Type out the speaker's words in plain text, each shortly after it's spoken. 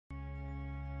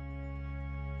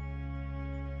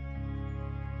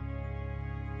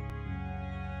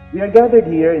We are gathered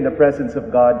here in the presence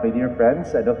of God, my dear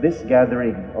friends, and of this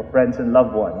gathering of friends and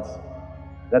loved ones,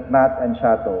 that Matt and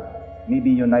Chato may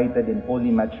be united in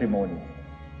holy matrimony.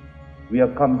 We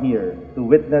have come here to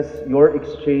witness your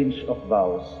exchange of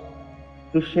vows,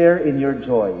 to share in your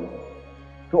joy,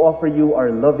 to offer you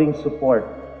our loving support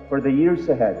for the years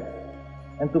ahead,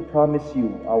 and to promise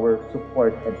you our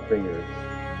support and prayers.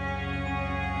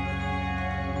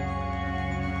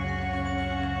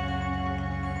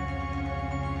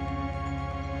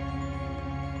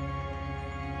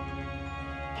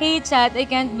 Hey Chat, I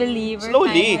can't believe we're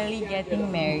finally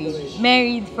getting married.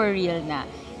 Married for real na.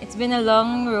 It's been a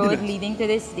long road leading to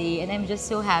this day, and I'm just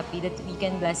so happy that we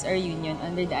can bless our union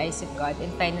under the eyes of God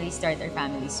and finally start our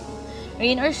family soon.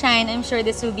 Rain or shine, I'm sure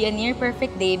this will be a near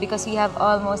perfect day because we have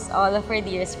almost all of our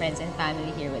dearest friends and family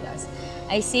here with us.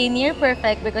 I say near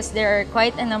perfect because there are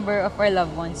quite a number of our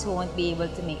loved ones who won't be able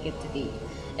to make it today.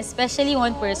 Especially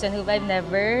one person who I've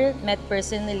never met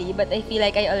personally, but I feel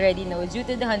like I already know due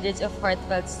to the hundreds of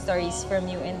heartfelt stories from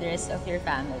you and the rest of your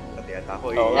family.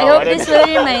 I hope this will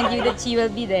remind you that she will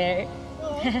be there.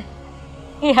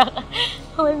 Yeah,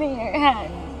 holding her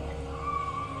hand.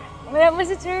 Wala mo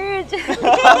sa church.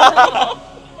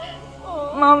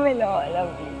 Mommy Lo, I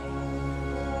love you.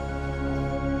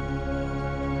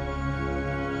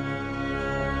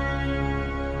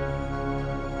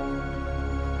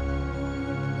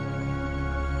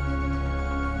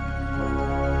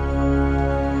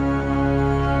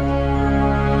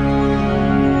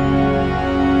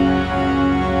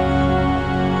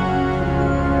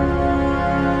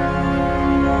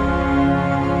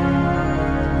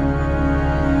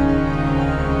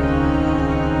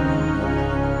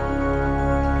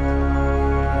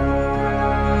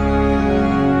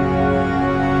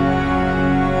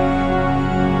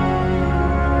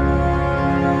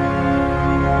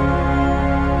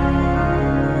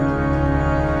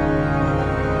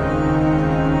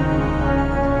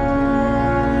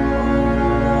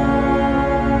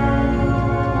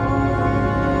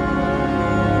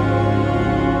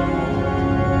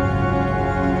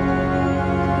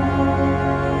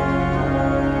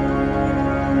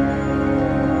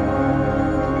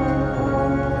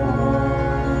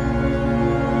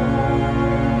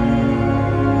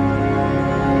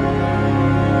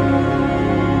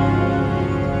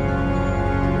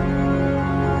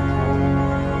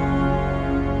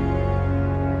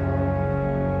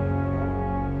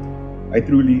 I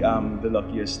truly am the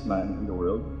luckiest man in the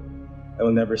world. I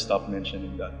will never stop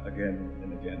mentioning that again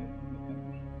and again and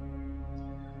again.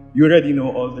 You already know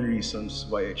all the reasons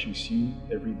why I choose you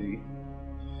every day,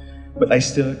 but I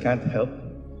still can't help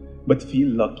but feel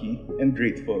lucky and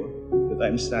grateful that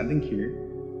I'm standing here,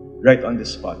 right on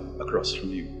this spot across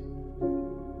from you.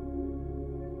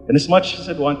 And as much as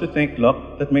I'd want to thank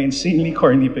luck that my insanely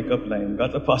corny pickup line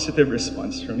got a positive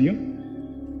response from you,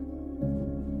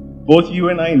 both you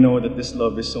and I know that this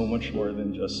love is so much more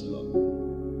than just love.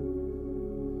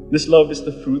 This love is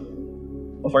the fruit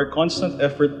of our constant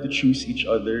effort to choose each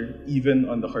other, even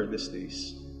on the hardest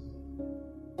days.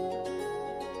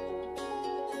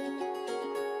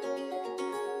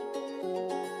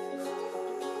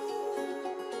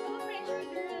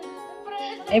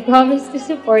 I promise to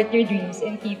support your dreams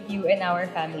and keep you and our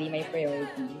family my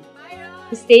priority.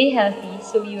 To stay healthy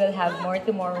so we will have more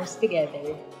tomorrows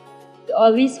together. To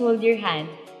always hold your hand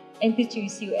and to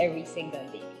choose you every single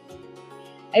day.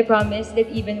 I promise that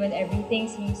even when everything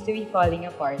seems to be falling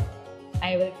apart,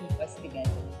 I will keep us together.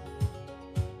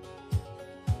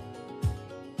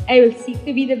 I will seek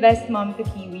to be the best mom to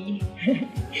Kiwi,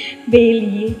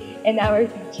 Bailey, and our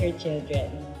future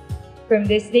children. From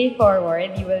this day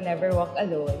forward, you will never walk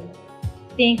alone.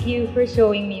 Thank you for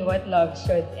showing me what love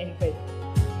should and could be.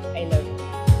 I love you.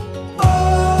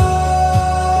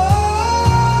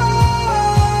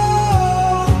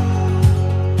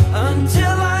 Until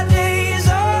our days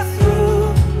are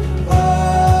through,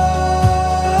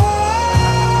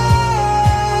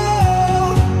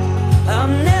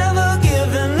 I'm never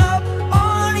giving up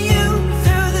on you.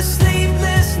 Through the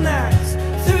sleepless nights,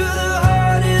 through the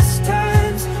hardest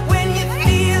times, when you're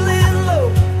feeling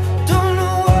low, don't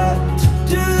know what to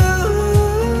do,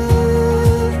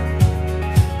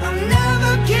 I'm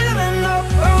never giving up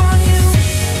on you.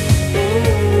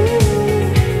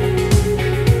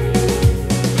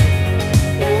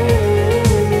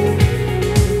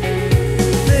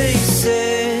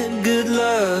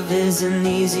 Isn't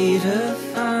easy to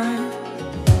find.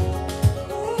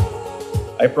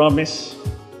 I promise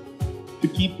to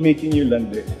keep making you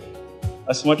lande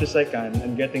as much as I can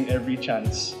and getting every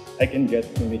chance I can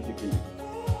get to make you clean.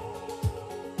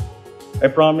 I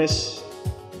promise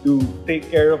to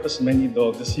take care of as many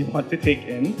dogs as you want to take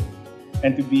in,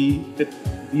 and to be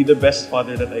the best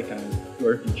father that I can to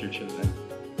our future children.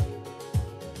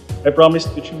 I promise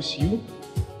to choose you,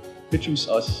 to choose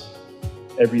us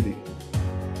every day.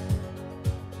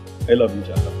 I love you,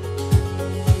 Chato.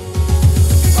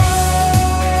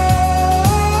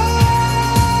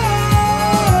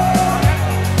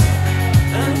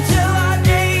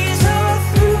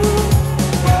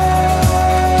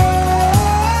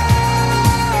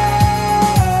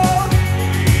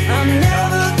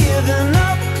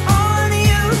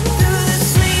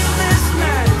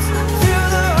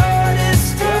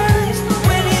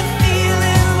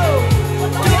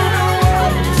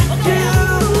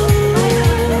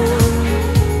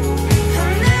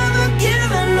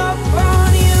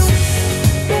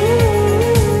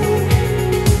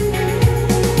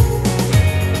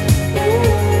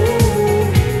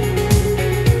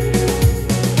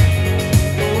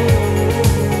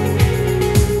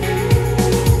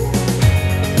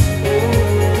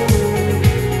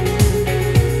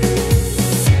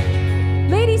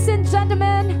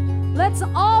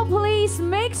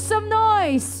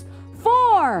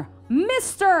 For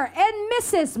Mr. and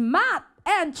Mrs. Matt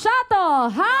and Chato.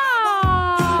 Ha!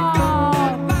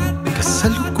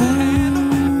 Kasalukuyan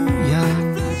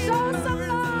Show some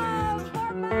love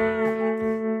for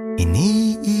Matt.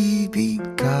 iniibig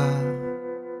ka.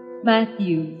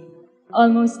 Matthew,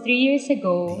 almost 3 years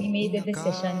ago, we made the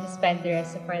decision to spend the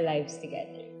rest of our lives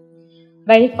together.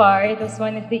 By far, it was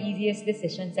one of the easiest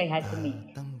decisions I had to make.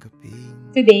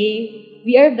 Today,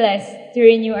 we are blessed to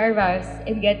renew our vows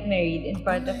and get married in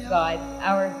front of God,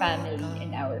 our family,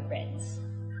 and our friends.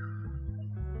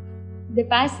 The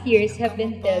past years have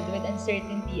been filled with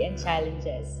uncertainty and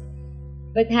challenges,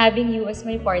 but having you as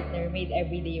my partner made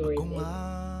every day worth it.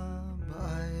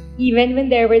 Even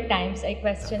when there were times I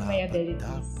questioned my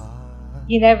abilities,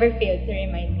 you never failed to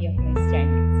remind me of my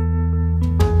strength.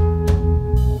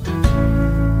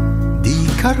 Di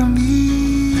karami.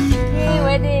 Yay,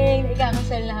 wedding!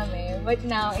 Ikakasal na kami. But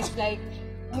now, it's like,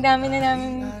 ang dami na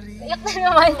namin, iyak na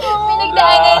naman,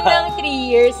 pinagdaanan ng 3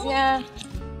 years na,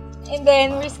 and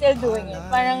then we're still doing it.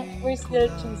 Parang we're still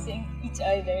choosing each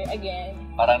other again.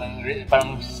 Parang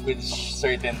with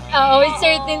certainty. With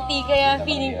certainty, kaya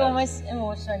feeling ko mas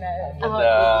emotional.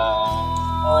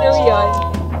 So, yun.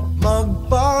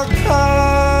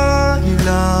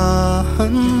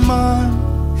 Magpakailanman man,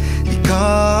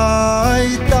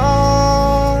 ika'y tatabihan.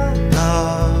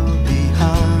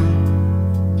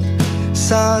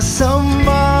 Sasamahan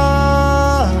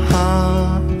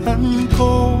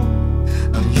ko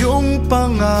ang iyong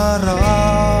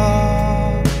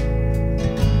pangarap.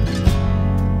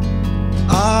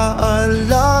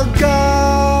 Aalagaan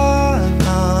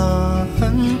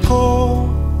ko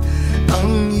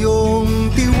ang iyong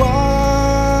tiwala.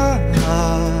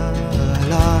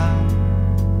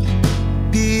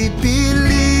 Pipilitin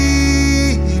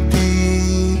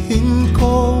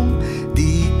kong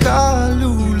di ka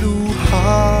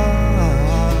luluha.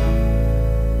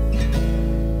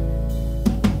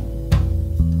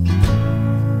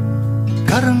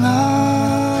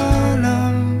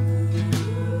 Karangalan.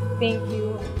 Thank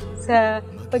you sa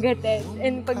pag-attend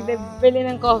and pagbili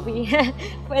ng coffee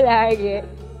palagi.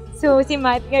 So, si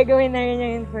Matt, gagawin na rin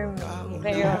yun for me.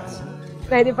 Pero,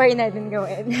 pwede pa rin natin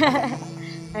gawin.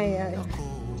 Ayun.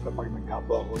 Kapag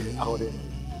nagkapo ako rin.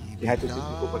 Ihatid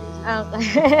ko pa rin. Okay.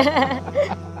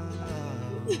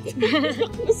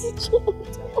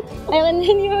 Ayaw na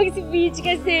niyo mag-speech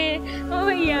kasi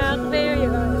mamayak. Pero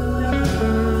yun.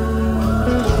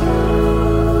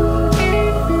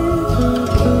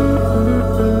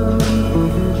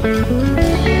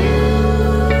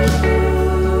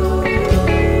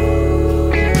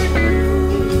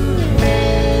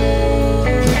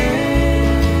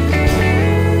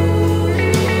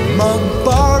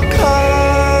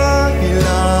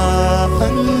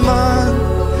 Magpakailanman man,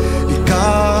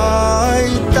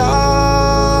 ika'y tatabihan.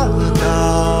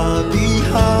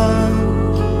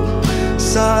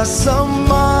 Sa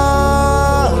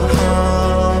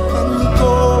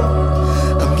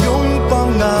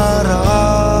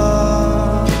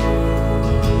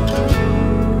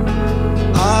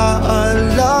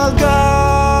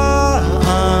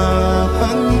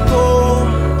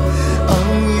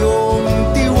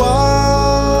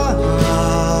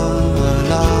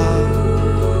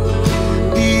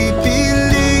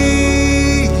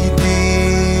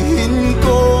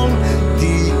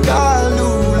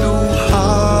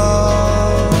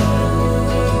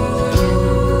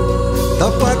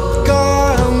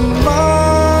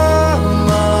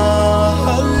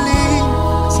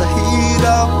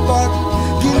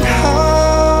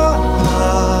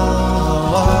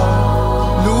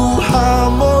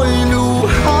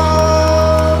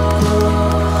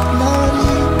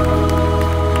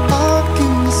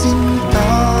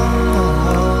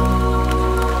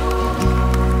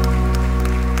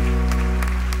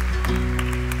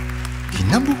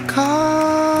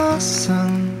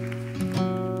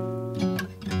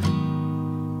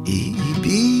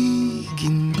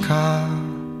ka,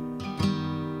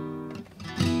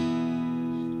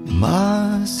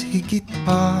 mas higit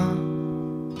pa.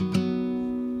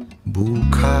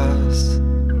 Bukas,